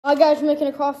My guy's making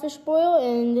a crawfish boil,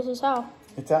 and this is how.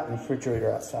 It's out in the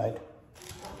refrigerator outside.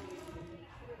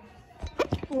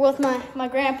 With my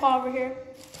grandpa over here.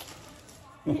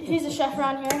 He's a chef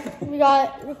around here.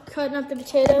 We're cutting up the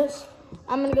potatoes.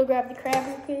 I'm gonna go grab the crab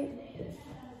real quick.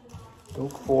 Go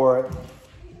for it.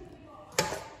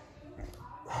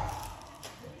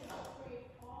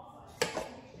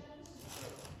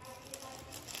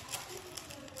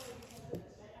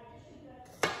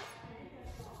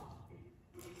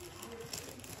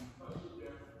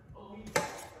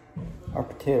 Our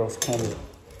potatoes come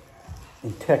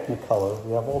in Technicolor.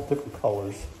 We have all different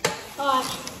colors.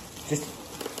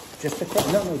 Just the crab.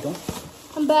 No, don't.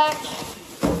 I'm back.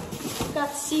 Got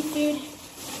the seafood.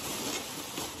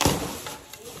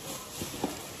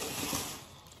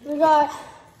 We got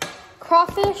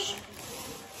crawfish.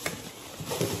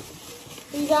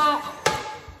 We got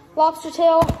lobster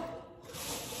tail.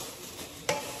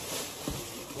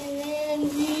 And then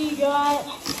we got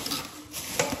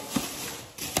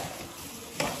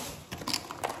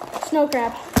snow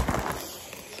crab.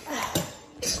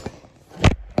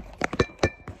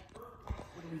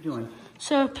 What are we doing?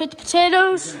 So put the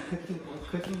potatoes.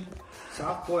 We're cooking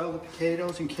soft boiled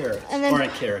potatoes and carrots. And then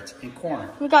carrots and corn.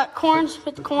 we got corn, so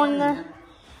put the corn in there.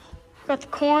 Got the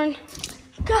corn.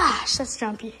 Gosh, that's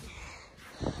jumpy.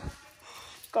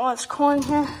 Got all this corn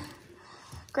here.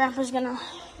 Grandpa's gonna.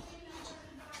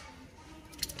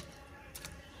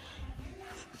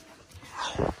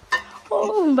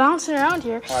 Oh, I'm bouncing around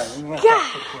here. All right, we want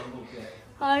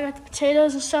I got the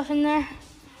potatoes and stuff in there.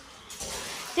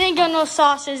 Didn't get no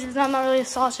sausage because I'm not really a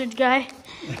sausage guy.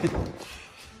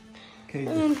 Okay,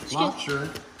 the lobster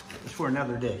is for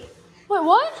another day. Wait,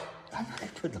 what? I'm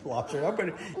gonna put the lobster. I'm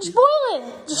gonna Just boil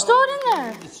it. Just throw it in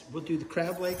there. We'll do the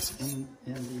crab legs and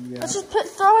the. Let's just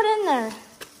throw it in there.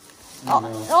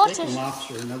 Steak and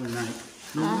lobster another night.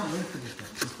 No, wait for this guy.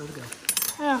 Just let it go.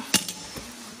 Yeah.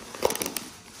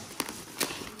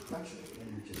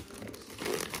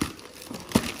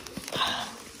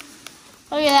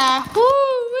 Look at that.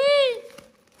 Woo-wee.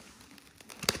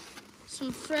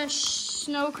 Some fresh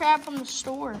snow crab from the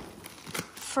store.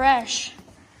 Fresh.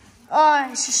 Oh,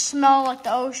 it just smells like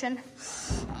the ocean.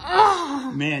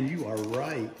 Oh. Man, you are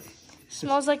right.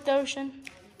 Smells like the ocean.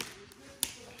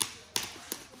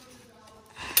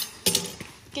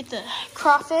 Get the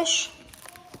crawfish.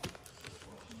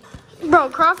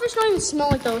 Bro, crawfish don't even smell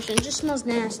like the ocean. It just smells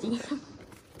nasty. It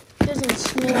doesn't even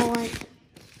smell like...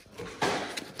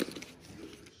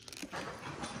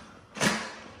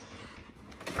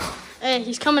 Hey,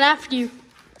 he's coming after you.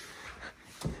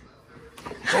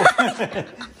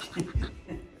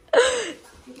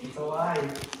 It's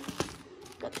alive.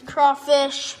 Got the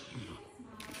crawfish.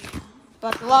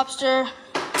 Got the lobster.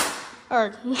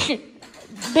 Or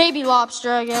baby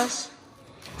lobster, I guess.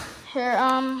 Here,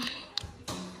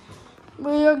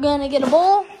 we're gonna get a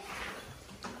bowl.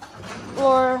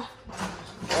 Or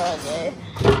where are they?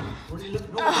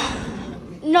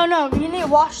 No, you need to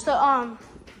wash the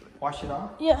Wash it off?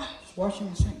 Yeah. Just wash it in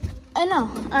the sink. I know.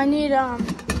 I need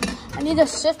a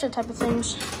sifter type of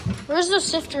things. Where's the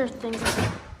sifter things?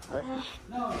 Right here.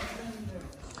 No.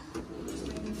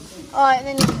 Alright,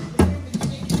 then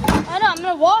I know, I'm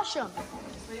gonna wash them.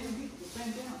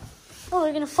 Oh,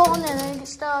 they're gonna fall in there and then get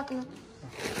stuck and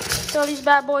throw these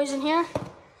bad boys in here.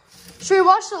 Should we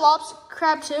wash the lobster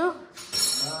crab too?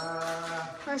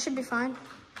 Or it should be fine.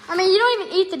 I mean, you don't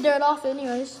even eat the dirt off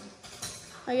anyways,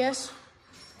 I guess.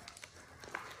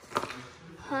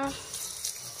 Huh?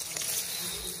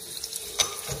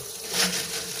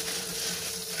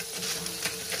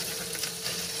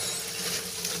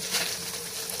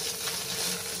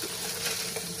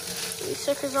 These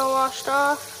suckers all washed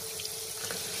off.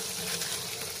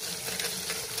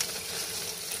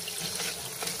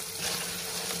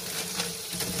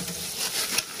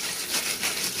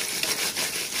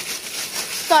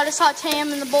 Start to saute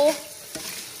them in the bowl.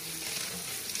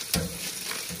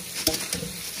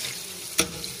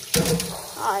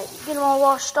 Alright, get them all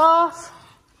washed off.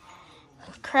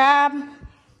 Crab.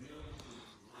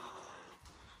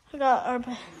 We got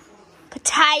our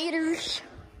potatoes.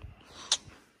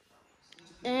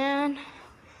 And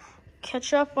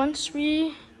ketchup once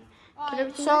we get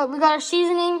it. So we got our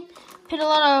seasoning. Put a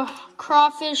little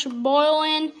crawfish boil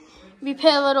in. We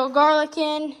put a little garlic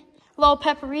in. A little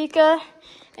paprika.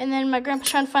 And then my grandpa's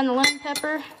trying to find the lemon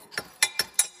pepper.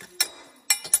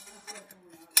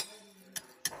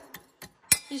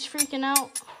 He's freaking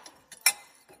out.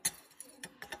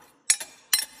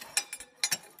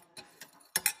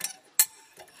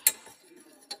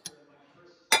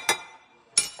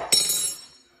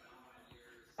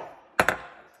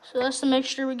 So that's the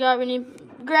mixture we got. We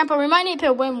Grandpa, we might need to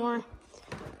put way more.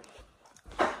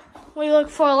 What do you look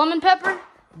for? Lemon pepper?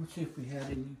 Let's see if we had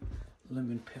any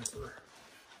lemon pepper.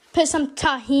 Put some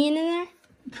tahini in there.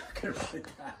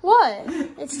 What?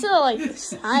 It's still like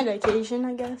side occasion,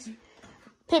 I guess.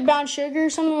 Put brown sugar or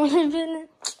something in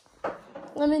it.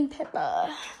 Lemon pepper.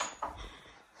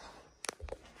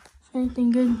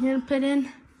 Anything good here to put in?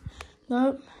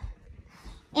 Nope.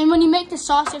 And when you make the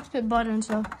sauce, you have to put butter and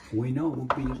stuff. We know we'll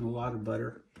be using a lot of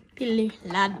butter. A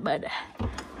lot of butter.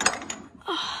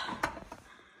 Oh.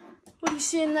 What do you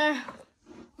see in there?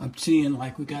 I'm seeing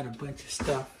like we got a bunch of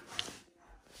stuff.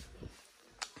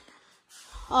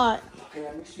 Alright. Okay,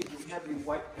 let me see. Do we have any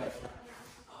white pepper?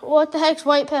 What the heck's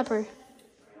white pepper?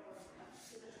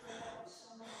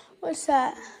 What's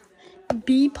that?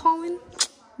 Bee pollen?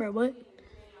 Bro, what?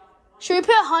 Should we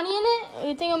put honey in it?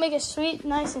 You think it'll make it sweet,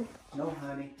 nice and... No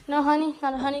honey. No honey?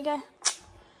 Not a honey guy?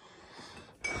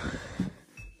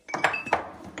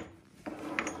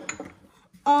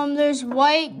 There's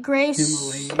white, gray...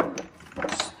 Himalayan.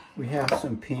 We have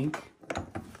some pink.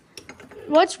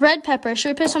 What's red pepper? Should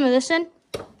we put some of this in?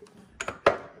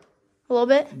 A little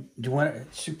bit? Do you want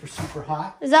it super, super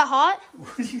hot? Is that hot?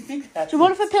 What do you think that is?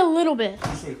 What if I put a little bit?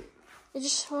 Let's see.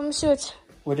 Let me see what's...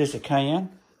 What is it, cayenne?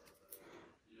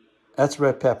 That's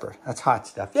red pepper. That's hot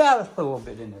stuff. Yeah, let's put a little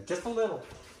bit in there. Just a little.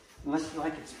 Unless you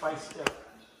like it spiced up.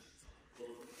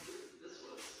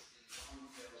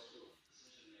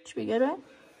 Should be good, right?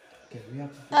 Okay, we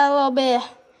have A little bit.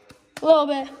 A little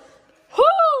bit.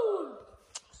 Whoo!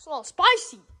 It's a little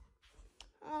spicy.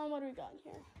 What do we got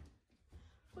here?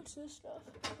 What's this stuff?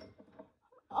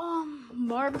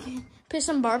 Barbecue. Put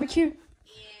some barbecue.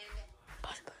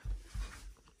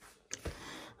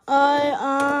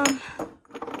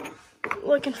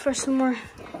 Looking for some more.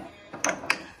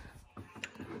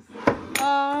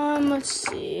 Let's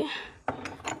see.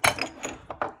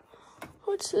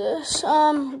 What's this?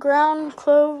 Ground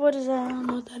clove. What is that? I don't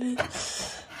know what that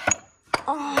is.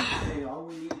 okay, all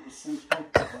we need is some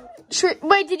pepper.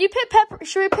 Wait, did you put pepper?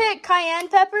 Should we put cayenne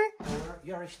pepper?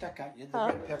 You already stuck out the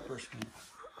red peppers.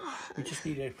 We just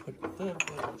need to put a little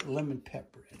bit of lemon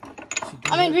pepper in it.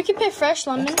 I mean, we could put fresh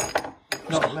lemon.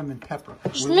 No, lemon pepper.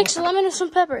 Just mix the lemon with some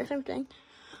pepper, same thing.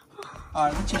 All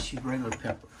right, let's just use regular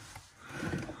pepper.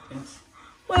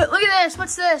 Wait, look at this.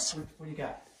 What's this? What do you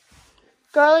got?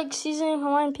 Garlic seasoning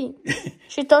Hawaiian pink.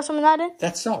 Should we throw some of that in?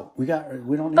 That's salt. We don't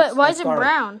need. But why is it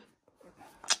brown?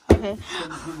 Okay.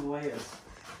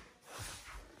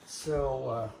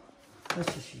 So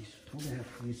let's just use. We're gonna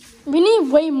have to use. We need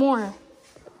way more.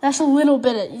 That's a little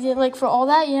bit. Like for all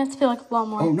that, you have to put like a lot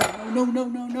more. Oh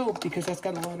no! Because that's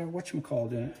got a lot of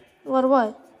whatchamacallit in it. A lot of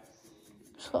what?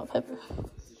 Salt, pepper.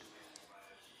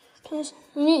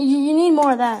 You need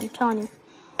more of that. I'm telling you.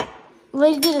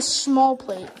 Let's get a small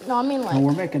plate. No, I mean like. No,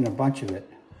 we're making a bunch of it.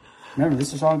 Remember,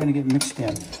 this is all going to get mixed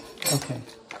in. Okay.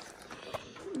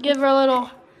 Give her a little.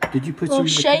 Did you put little some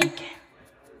shake?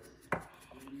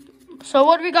 So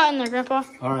what do we got in there, Grandpa?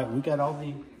 All right, we got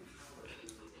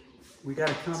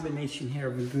a combination here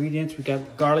of ingredients. We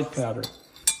got garlic powder.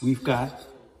 We've got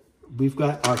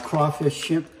our crawfish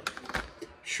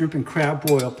shrimp and crab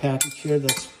boil package here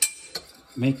that's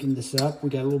making this up. We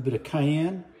got a little bit of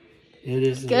cayenne. It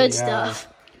is good stuff.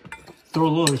 Throw a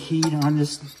little heat on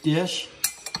this dish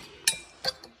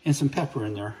and some pepper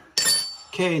in there.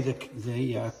 Okay,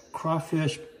 the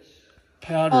crawfish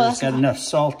powder has got enough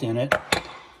salt in it.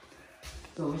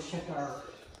 So let's check our.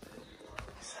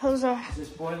 Those are. Is this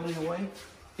boiling away?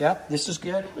 Yep, this is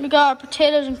good. We got our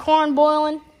potatoes and corn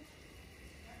boiling.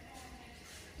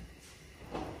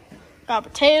 Got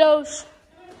potatoes.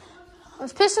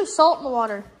 Let's put some salt in the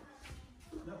water.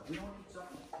 No, we don't need salt.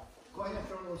 Go ahead and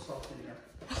throw a little salt in there.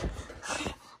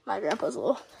 My grandpa's a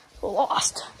little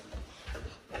lost.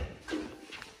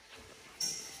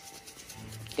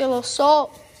 Get a little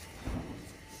salt.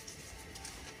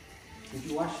 Did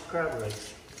you wash the crab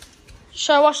legs?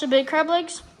 Should I wash the big crab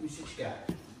legs? Let me see what you got.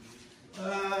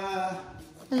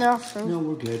 And they're off. No,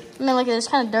 we're good. I mean, look at this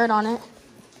kind of dirt on it.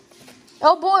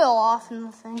 It'll boil off in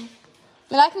the thing.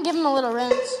 I mean, I can give them a little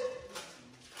rinse.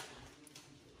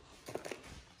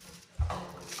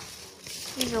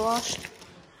 These are washed.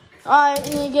 All right, we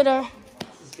need to get our.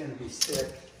 This is gonna be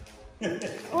sick.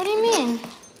 What do you mean?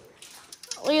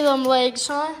 Leave them legs,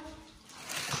 huh?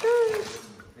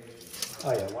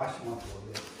 Oh yeah, wash them up a little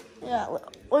bit. Yeah,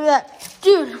 look at that.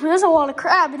 Dude, there's a lot of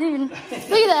crab, dude. Look at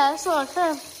that, that's a lot of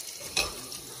crab.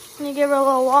 Let me give her a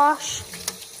little wash.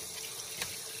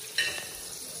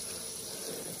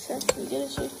 Sure, you get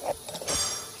it,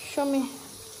 show me.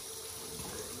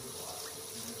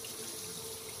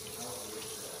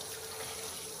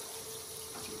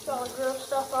 Got all the gross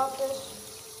stuff off this.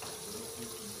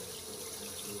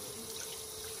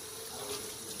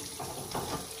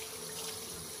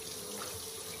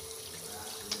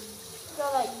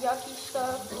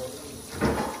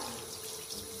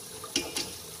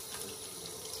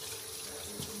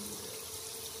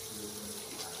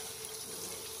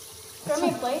 Grab me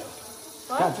a plate.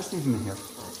 What? Yeah, just leave them in here.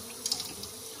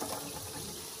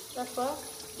 That's what?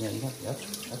 Yeah, you got that's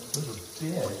those are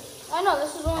big. I know,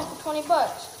 this is only for $20.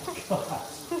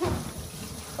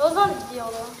 That was not a deal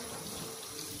though.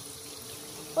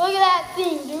 Look at that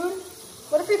thing, dude.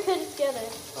 What if we put it together?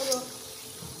 Okay.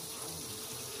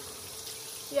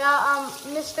 Yeah,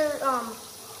 Mr.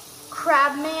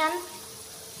 Crabman.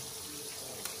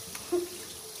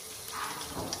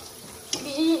 Be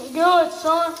eating good,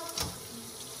 son.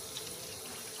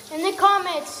 In the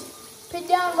comments, put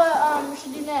down what we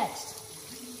should do next.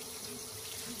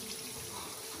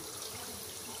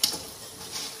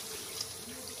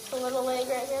 A little leg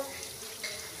right here.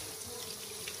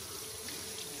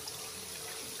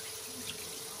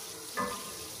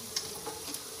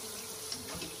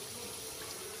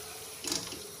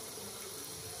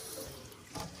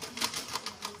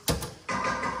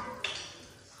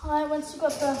 Alright, once you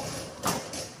got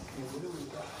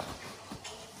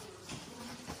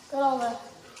all the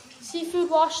seafood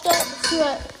washed up,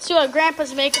 let's see what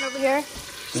Grandpa's making over here.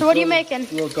 So what are you making?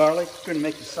 A little garlic. We're gonna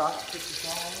make the sauce. Put the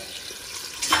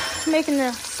sauce on it. Making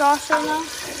the sauce right now.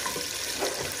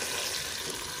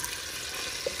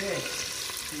 Okay,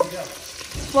 here we go.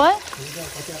 What? Here we go.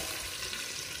 Watch out.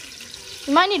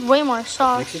 You might need way more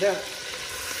sauce. Mix it up.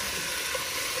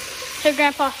 Here,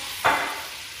 Grandpa.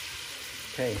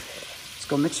 Okay, let's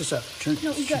go mix this up.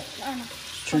 No, you got. I don't know.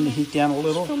 Turn the heat down a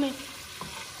little. Show me.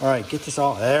 All right, get this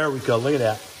all. There we go. Look at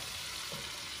that.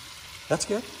 That's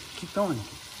good. Keep going.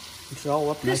 Mix it all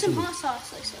up. Put Nice some and hot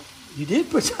sauce, like so. You did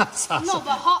put hot sauce. No, on.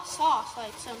 but hot sauce,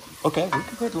 like so. Okay, we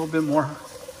can put a little bit more.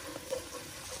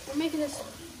 We're making this.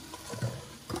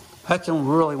 Hudson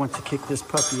really wants to kick this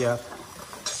puppy up.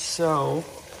 So,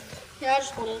 Yeah, I'll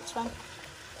just hold it. It's fine.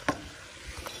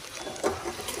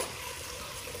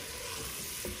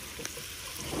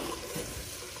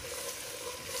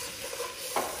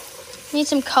 Need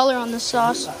some color on the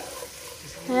sauce.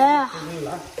 Yeah.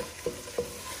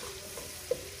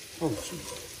 oh, shoot.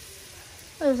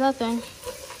 What is that thing?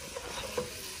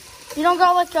 You don't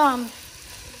got like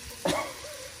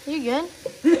You good?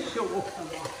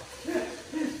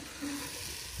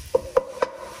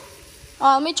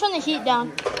 Let me turn the heat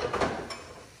down.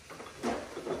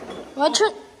 I'm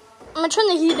gonna turn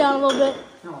the heat down a little bit.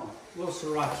 No, a little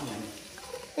sriracha in it.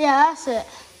 Yeah, that's it.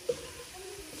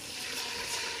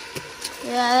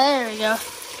 Yeah, there we go.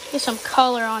 Get some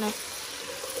color on it.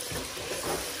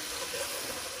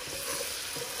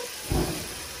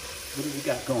 What do we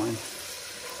got going?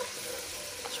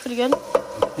 It's pretty good.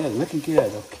 Yeah, looking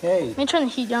good. Okay. Let me turn the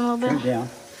heat down a little Turn bit. it down.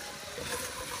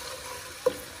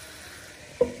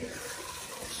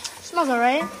 Smells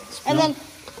alright. And then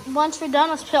once we're done,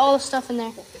 let's put all the stuff in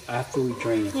there. After we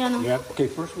drain it. Yeah, I know. Yeah. Okay,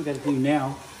 first we got to do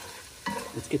now.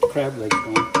 Let's get the crab legs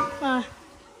going.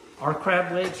 Our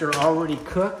crab legs are already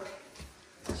cooked,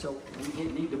 so we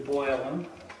didn't need to boil them.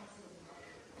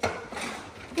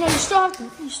 No, you still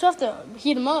have to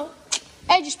heat them up.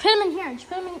 Hey, just put them in here. Just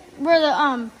put them in where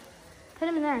the put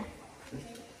them in there.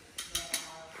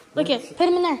 Look it, put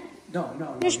them in there.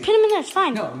 No. Just put them in there. It's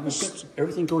fine. No,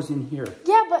 everything goes in here.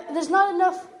 Yeah, but there's not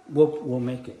enough. We'll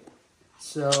make it.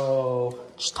 So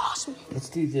Just toss them. let's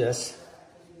do this.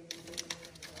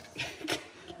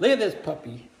 Look at this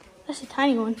puppy. That's a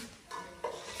tiny one.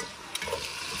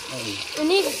 Oh.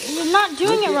 You're not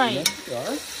doing it right.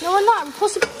 No, we're not. We're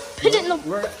supposed to put it in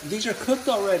the. These are cooked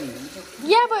already.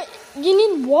 Yeah, but you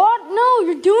need water. No,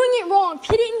 you're doing it wrong.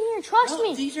 Put it in here. Trust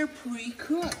me. These are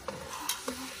pre-cooked.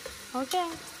 Okay.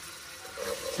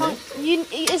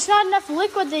 It's not enough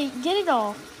liquid to get it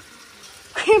all.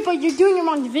 Grandpa, you're doing it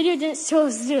wrong. The video didn't show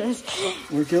us this.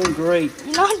 We're doing great.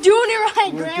 You're not doing it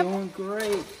right, We're Grandpa. doing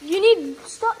great. You need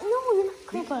stop. No, you're not,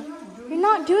 Grandpa. You're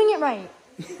not doing it right.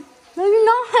 No, you're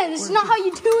not. This is not how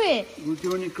you do it, We're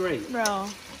doing it great. bro.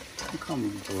 Don't call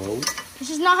me bro. This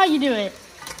is not how you do it.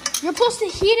 You're supposed to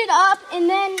heat it up and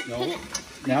then No. put it.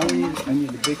 Now I need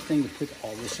a big thing to put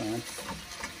all this on.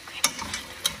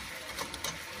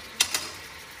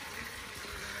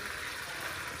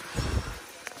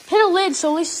 Hit a lid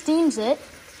so at least steams it.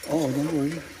 Oh, don't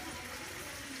worry.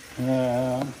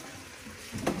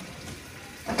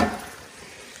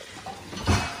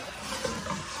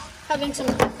 Having some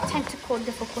technical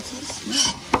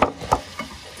difficulties.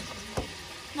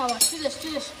 No, watch. Do this.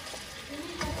 Hit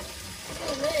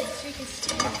a lid so you can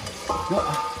steam it. No,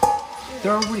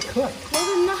 they're already cooked. No,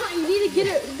 they're not. You need to get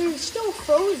it. They're still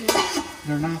frozen.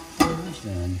 They're not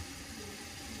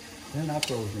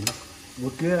frozen.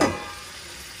 We're good.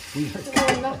 We are Just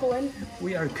roll knuckle in.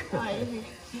 We are good. Alright, here.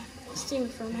 Steam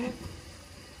it for a minute.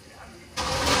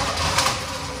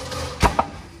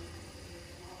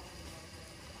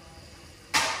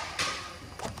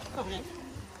 Alright.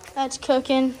 That's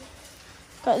cooking.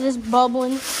 Got this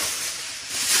bubbling.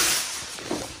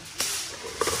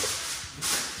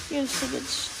 Gives a good.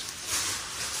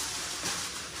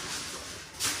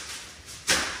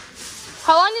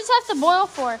 How long does it have to boil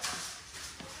for?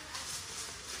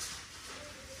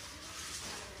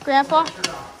 Grandpa?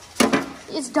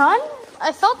 It's done?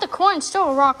 I felt the corn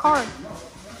still rock hard. No, it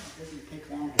doesn't take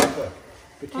long to cook.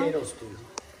 Potatoes do.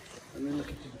 Let me look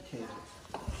at the potatoes.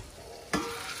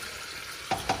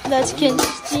 That's getting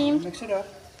steamed. Mix it up.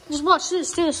 Just watch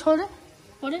this. Do this. Hold it.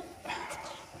 Hold it.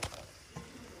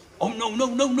 Oh, no.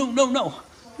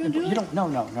 You don't, no.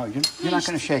 You're not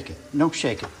going to shake it. No,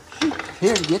 shake it.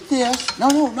 Here, get this. No.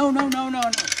 You're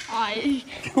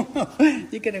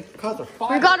going to cause a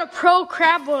fire. We got a pro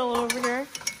crab boil over here.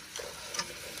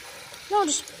 No,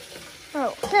 just,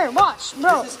 bro. Here, watch,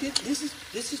 bro.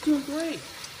 This is doing great.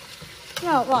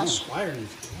 No, watch. Fire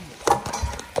needs All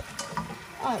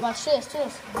right, watch this.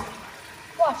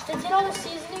 Watch. Did you get all the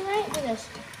seasoning right? Do this.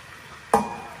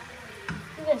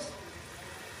 Do this.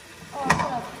 Oh,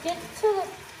 shut up. Get to the.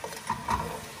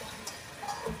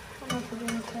 I don't know if we're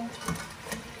doing this right.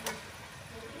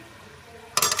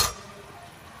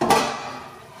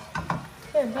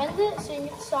 Here, bend it so you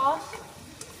get the sauce.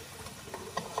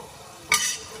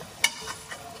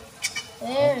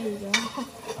 There you go.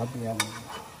 I'll be out.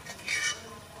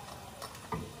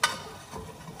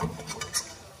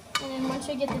 And then once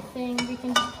we get the thing, we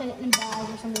can just put it in a bag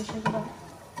or something to shake it up.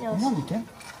 Yes. No, you can't.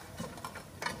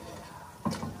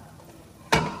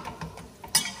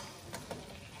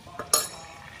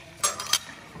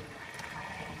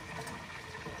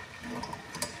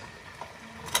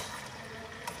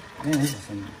 Man, this is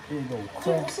some big old Dude,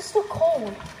 crap. this is still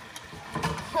cold.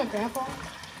 Huh, Grandpa?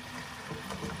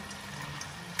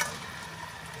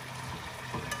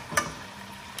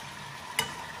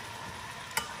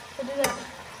 So do that.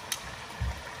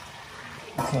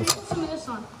 Okay. Put some of this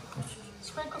on.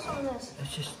 Sprinkle some of this.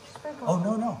 It's just. Sprinkle. Oh,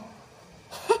 no.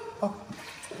 Oh.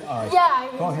 All right. Yeah.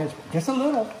 Go ahead. Just a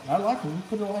little. I like it. You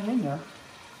put it right in there.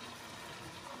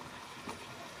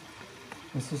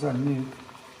 This is our new.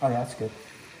 Oh, yeah, that's good.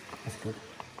 That's good.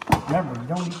 Remember, you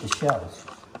don't eat the shells.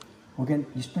 You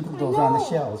sprinkle those on the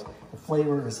shells. The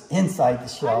flavor is inside the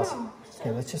shells.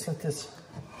 Okay, let's just let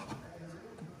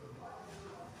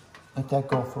that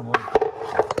go for a while.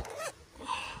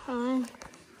 Fine.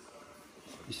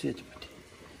 You see it's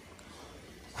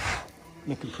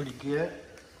looking pretty good.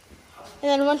 And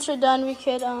then once we're done, we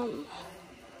could, do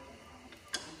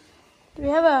we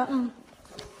have a,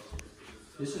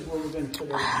 This is where we're going to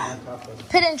put everything on top of it.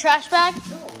 put it in trash bag? On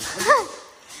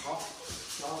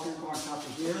top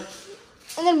of here.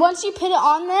 And then once you put it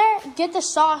on there, get the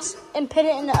sauce and put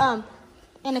it in the,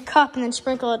 in a cup and then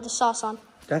sprinkle the sauce on.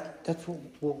 That's what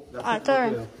we'll Alright, throw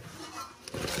it in.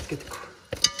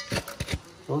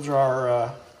 Those are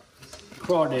our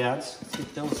crawdads. Let's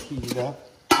get those heated up.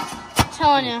 I'm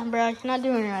telling you, bro, you're not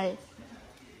doing it right.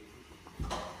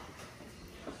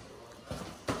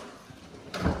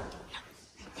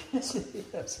 Yes, it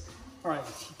is. All right,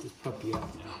 let's heat this puppy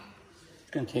up now.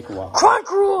 It's going to take a while. Crunk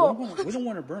roll! We don't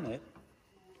want to burn it.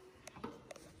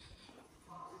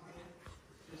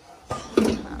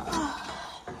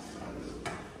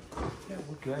 Yeah,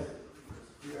 we're good.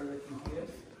 We are looking good.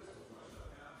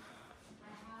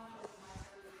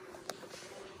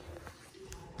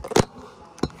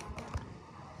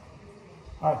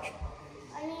 All right.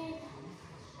 I need,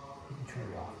 You can turn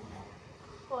it off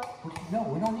now. what? No,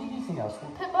 we don't need anything else.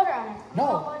 Put butter on it. No,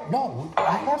 butter. no,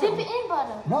 I have Dip it. it in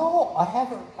butter. No, I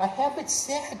have it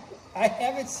set. I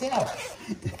have it set.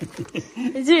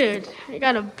 Dude, you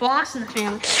got a boss in the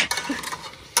family.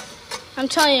 I'm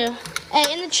telling you.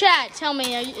 Hey, in the chat, tell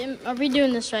me, are we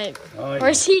doing this right? Oh, yeah. Or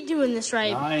is he doing this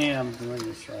right? I am doing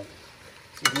this right.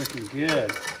 This is looking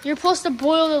good. You're supposed to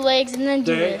boil the legs and then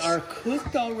do They this. are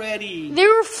cooked already. They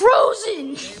were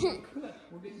frozen. We're going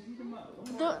to heat them up.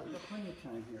 We have plenty of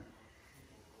time here.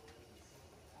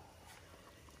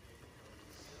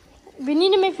 We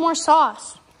need to make more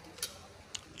sauce.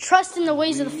 Trust in the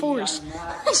ways of the force.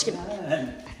 Just kidding.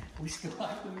 We still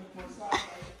have to make more sauce.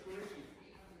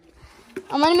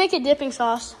 I'm gonna make a dipping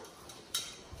sauce.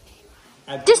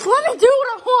 Just let me do what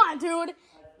I want, dude.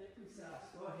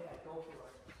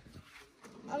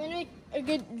 I'm gonna make a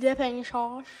good dipping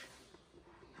sauce.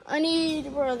 I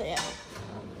need, where are they at?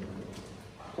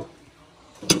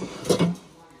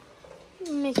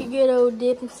 Make a good old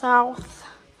dipping sauce.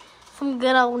 Some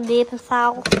good old dipping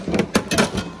sauce.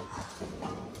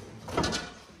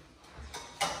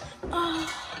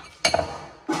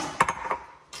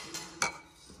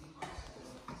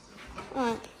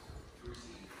 Alright.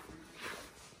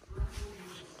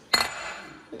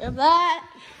 Grab that.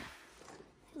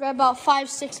 Grab about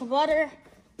 5-6 of butter.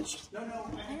 Just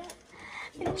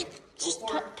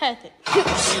tap it.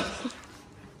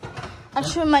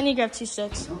 Actually, we might need to grab 2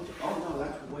 sticks. Oh no,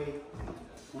 that's way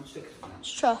 1 stick.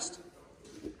 Just trust.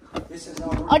 This is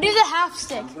all. I'll do the half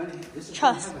stick.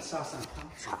 Trust. Have a sauce on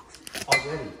top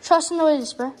already. Trust in the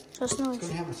ways, bro. Trust in the It's ways.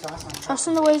 gonna have a sauce on top. Trust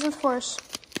in the ways of the force.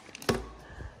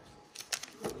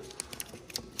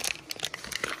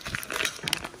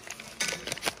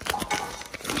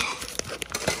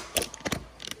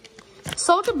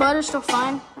 Salted butter's still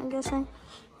fine, I'm guessing.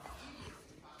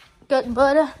 Good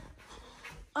butter.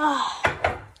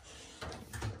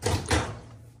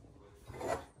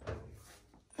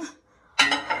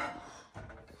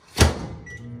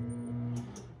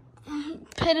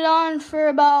 Put it on for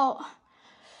about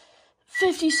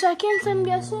 50 seconds, I'm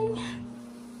guessing.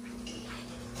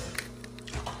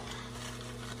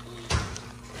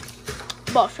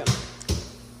 Ball shrimp.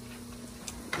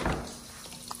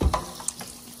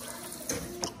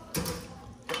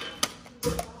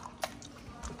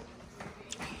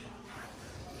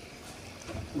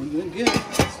 We're doing good.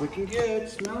 It's looking good.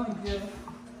 Smelling good.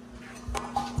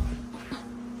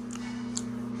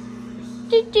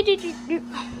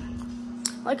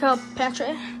 Like a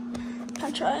pantry.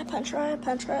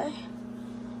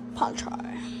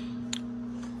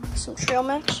 Some trail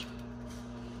mix.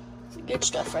 Good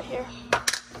stuff right here.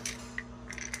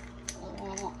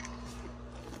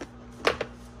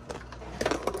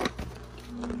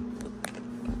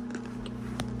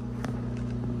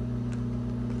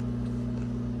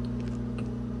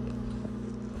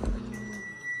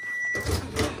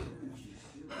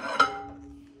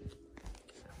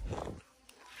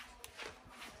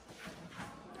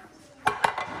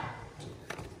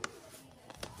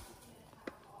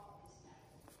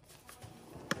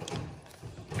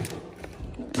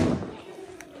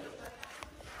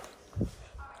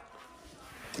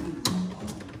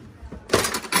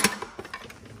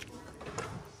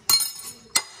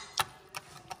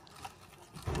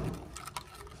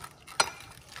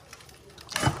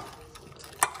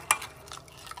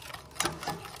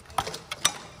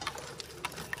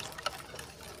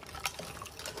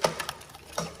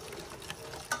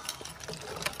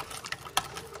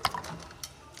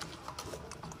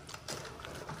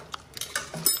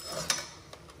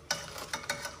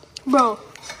 Bro,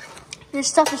 your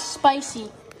stuff is spicy.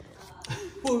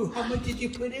 Well, how much did you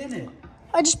put in it?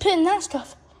 I just put in that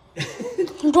stuff.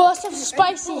 Bro, that stuff is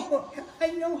spicy.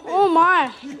 I know. Oh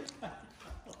my.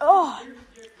 Oh.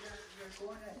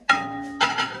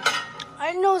 I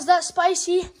didn't know it was that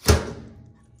spicy.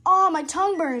 Oh, my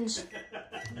tongue burns.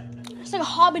 It's like a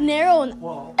habanero. And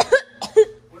Well,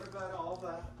 what about all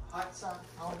the hot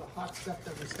stuff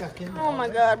that was stuck in there? oh my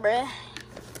God, bruh.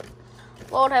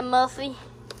 Lord have mercy.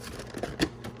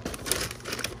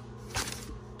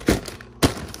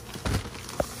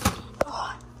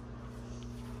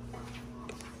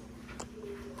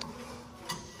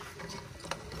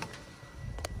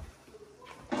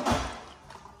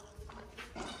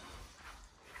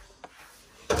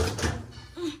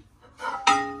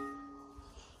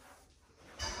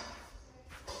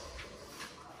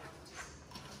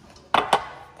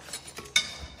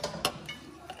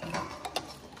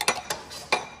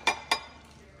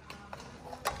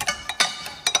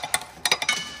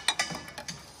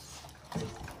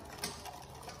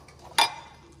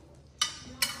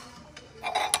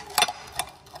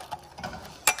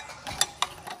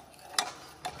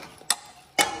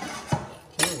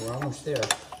 We're almost there.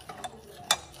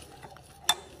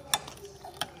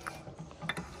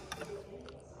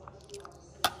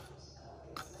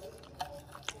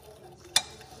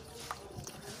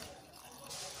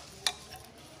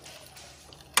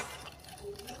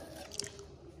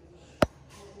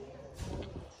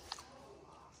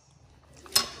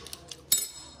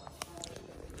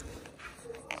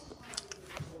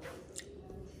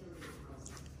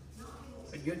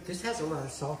 This has a lot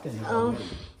of salt in it already.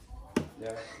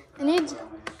 Yeah.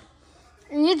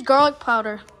 It needs garlic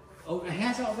powder. Oh, it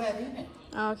has all that in it.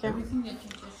 Oh, okay. Everything that you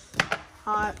just...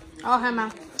 Alright. I'll have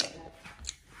mine.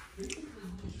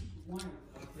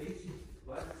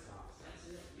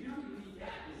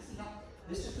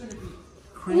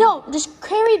 No, just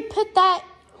Carrie put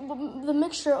the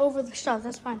mixture over the stuff.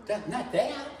 That's fine. Not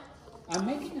that. I'm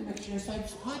making the mixture inside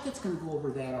this pot that's going to go over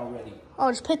that already.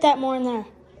 Oh, just put that more in there.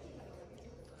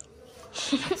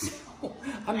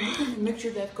 I'm making the mixture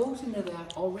that goes into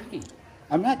that already.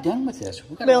 I'm not done with this.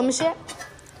 Wait, let me see it.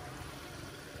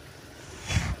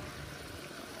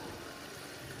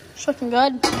 It's looking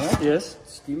good. Yeah, it is.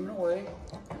 Steaming away.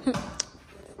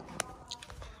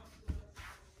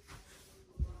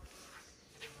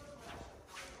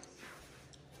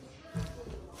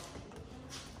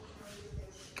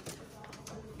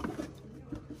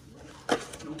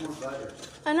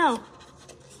 I know.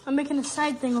 I'm making a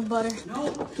side thing with butter. No, we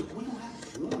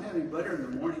don't have any butter in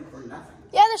the morning for nothing.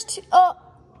 Yeah, there's two. Oh.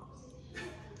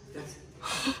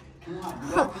 Come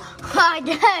on. I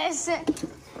guess.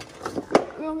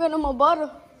 We don't get no more butter.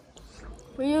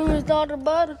 We used all the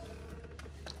butter.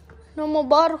 No more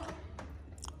butter.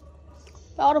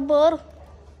 All the butter.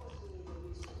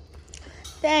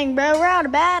 Dang, bro, we're out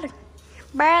of batter.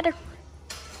 Batter.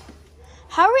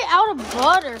 How are we out of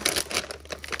butter?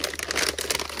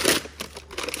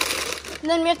 And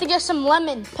then we have to get some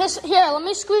lemon. Here, let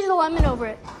me squeeze the lemon over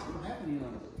it. We don't have any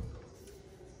lemon.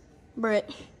 Britt.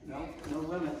 No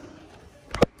lemon.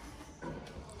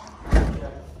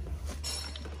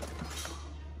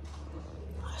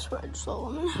 I swear I just saw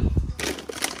lemon.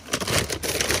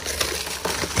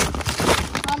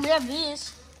 We have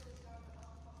these.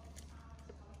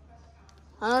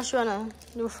 I'm not sure how to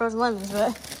do frozen lemons,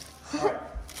 but.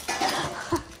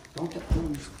 Don't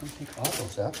take all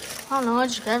those up. I don't know, I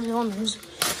just grabbed the lemons.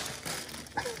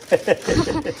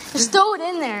 Just throw it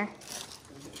in there.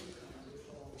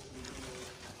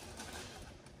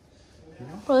 You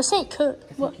know? Well, this ain't cooked.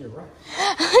 I think you're right.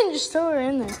 Just throw it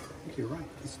in there. I think you're right.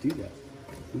 Let's do that.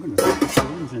 I'm going to put the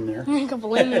lemons in there. A couple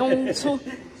lemons.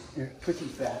 Here, put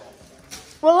these back.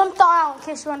 Well, let them thaw out in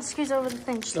case you want to squeeze over the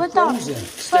thing. Just put those in.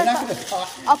 They're not going to thaw.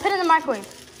 I'll put it in the microwave.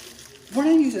 We're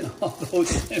not using all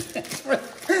those.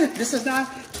 This is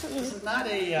not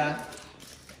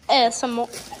a. Some more.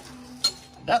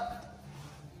 No.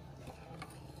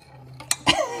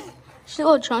 She's a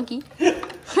little chunky.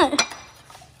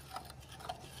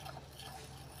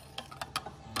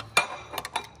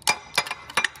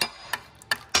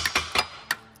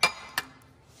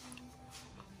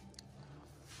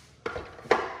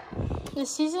 The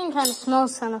seasoning kind of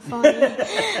smells kind of funny.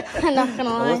 I'm not gonna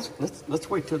lie. Let's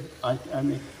wait till I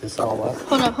make this all up.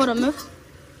 Hold up, move.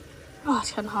 Oh,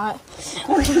 it's kind of hot.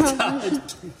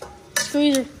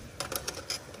 Squeeze it.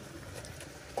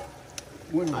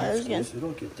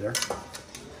 It'll get there.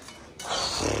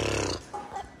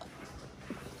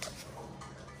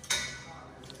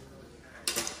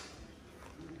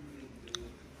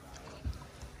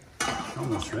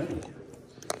 Almost ready.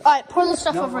 All right, pour the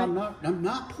stuff over it. I'm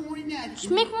not pouring that.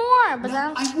 Just make more, but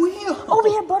then I will. Oh,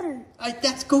 we have butter.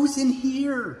 That goes in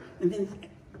here, and then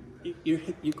you're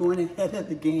going ahead of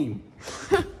the game.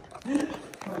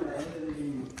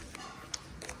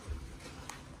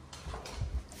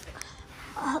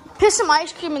 Put some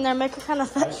ice cream in there, make it kind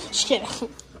of fat. Just kidding.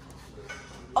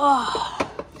 Oh,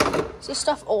 is this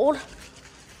stuff old?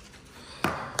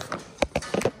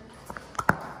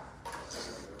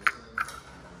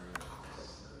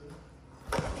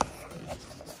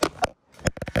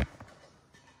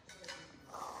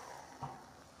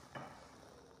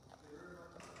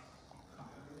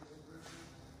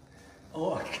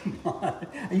 Oh, come on.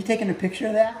 Are you taking a picture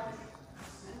of that?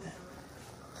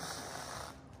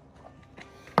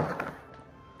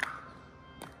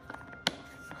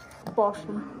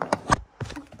 Boston.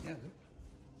 Yeah.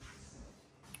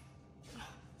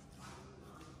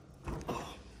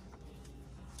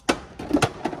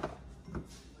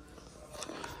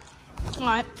 All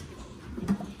right.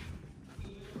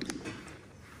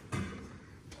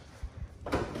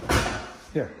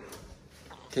 Here.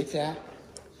 Take that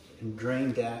and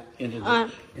drain that into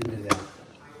that.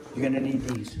 You're gonna need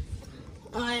these.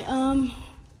 I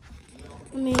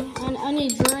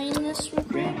need to drain this real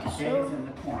quick. So. In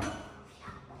the corner.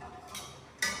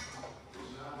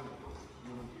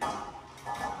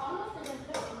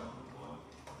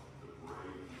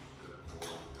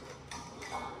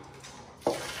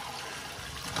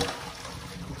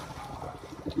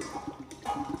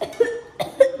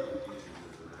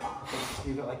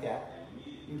 Leave it like that.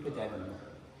 You can put that in there.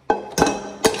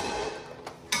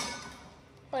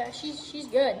 Oh yeah, she's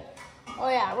good. Oh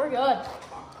yeah, we're good.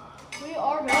 We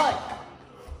are good.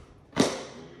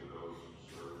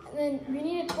 And then we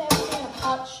need to put everything in a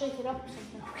pot, shake it up or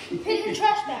something. Put it in the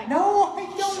trash bag. No, I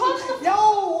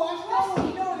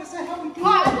don't. No, that's not how we do it.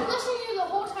 I've been listening to you the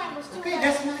whole time. Let's do Okay, that.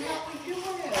 that's not how we do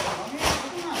it.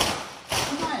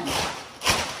 Come on.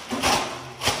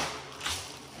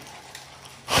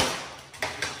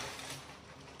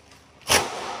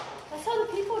 That's how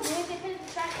the people do it. They put it in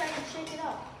the trash bag and shake it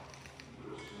up.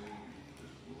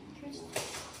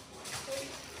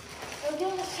 They'll give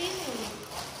them a seasoning.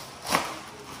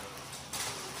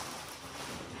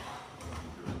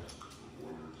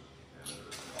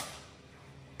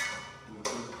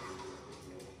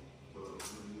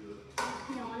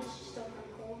 No, it's just still kind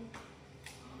of cold.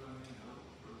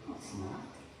 It's not.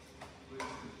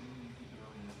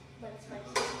 But it's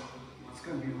spicy. It's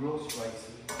going to be real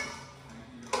spicy.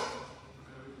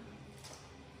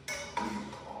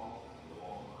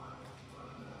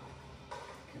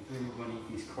 really want to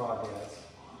eat these crawdads.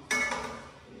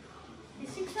 These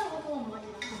things sound like a little muddy,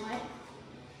 not gonna lie.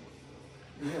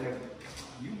 Yeah,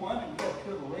 you want it, you gotta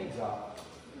peel the legs off.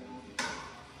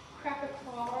 Crack a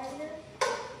claw right here.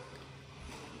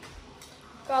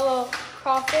 Got a little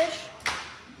crawfish.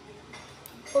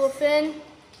 Little fin.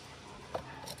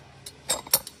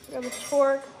 Grab a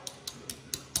fork.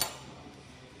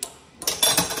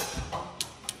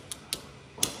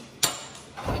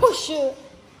 Oh shoot.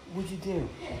 What'd you do?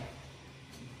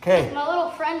 Okay. My little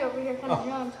friend over here kind of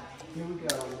jumped. Here we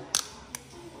go.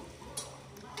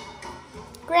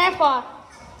 Grandpa,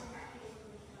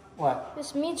 What?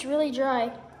 this meat's really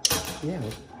dry. Yeah,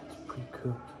 it's pretty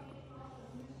cooked.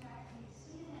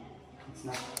 It's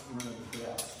not really the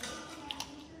best.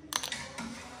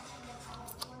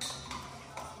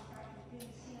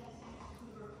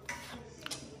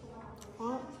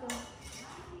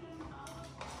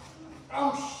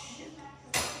 Oh shit.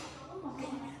 Oh my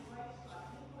goodness.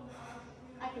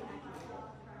 I can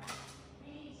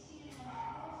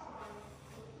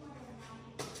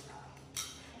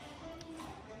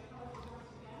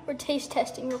We're taste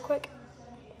testing real quick.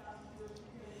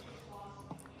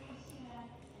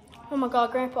 Oh my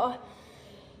god, Grandpa.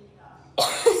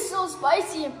 It's so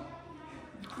spicy.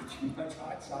 Too much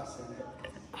hot sauce in it.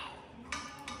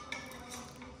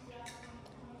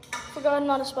 Forgot I'm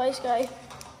not a spice guy.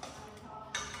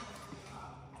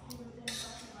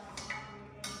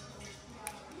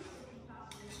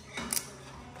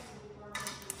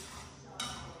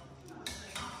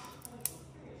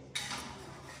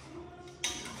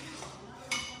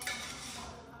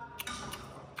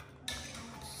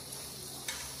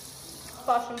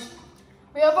 Caution.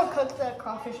 We overcooked the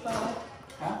crawfish, by the way.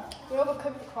 Huh? We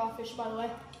overcooked the crawfish, by the way.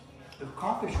 The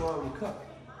crawfish are already cooked.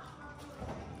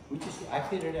 I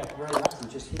put it up very nice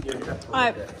and just heated it up a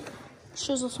Alright. little bit.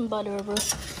 Drizzle some butter over.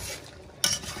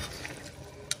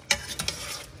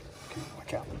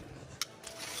 Watch out.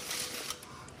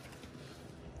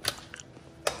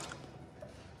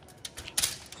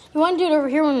 You want to do it over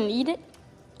here when we eat it?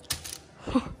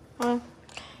 Alright.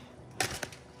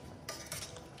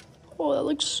 Oh, that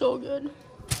looks so good.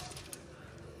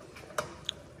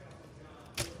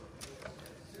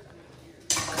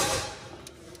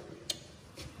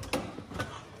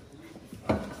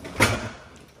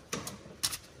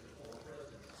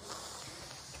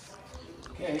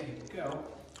 Okay, here we go.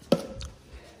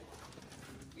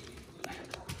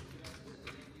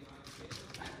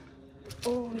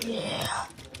 Oh, yeah.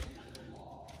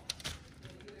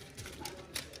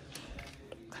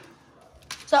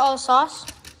 Is that all the sauce?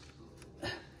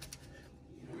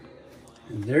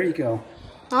 And there you go.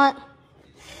 All right.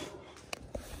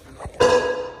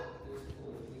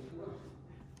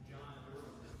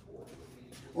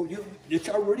 Oh, it's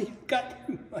already got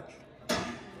too much.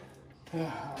 All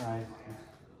right.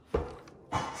 You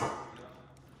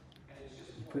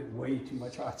put way too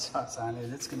much hot sauce on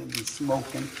it. It's going to be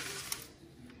smoking.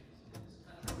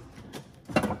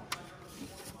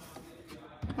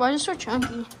 Why is it so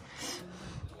chunky?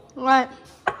 All right.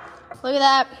 Look at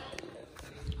that.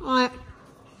 All right.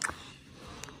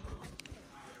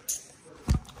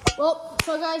 Well,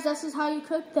 so guys, this is how you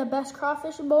cook the best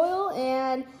crawfish boil,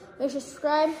 and make sure to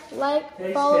subscribe,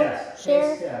 like, follow,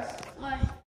 share. Taste test. Bye.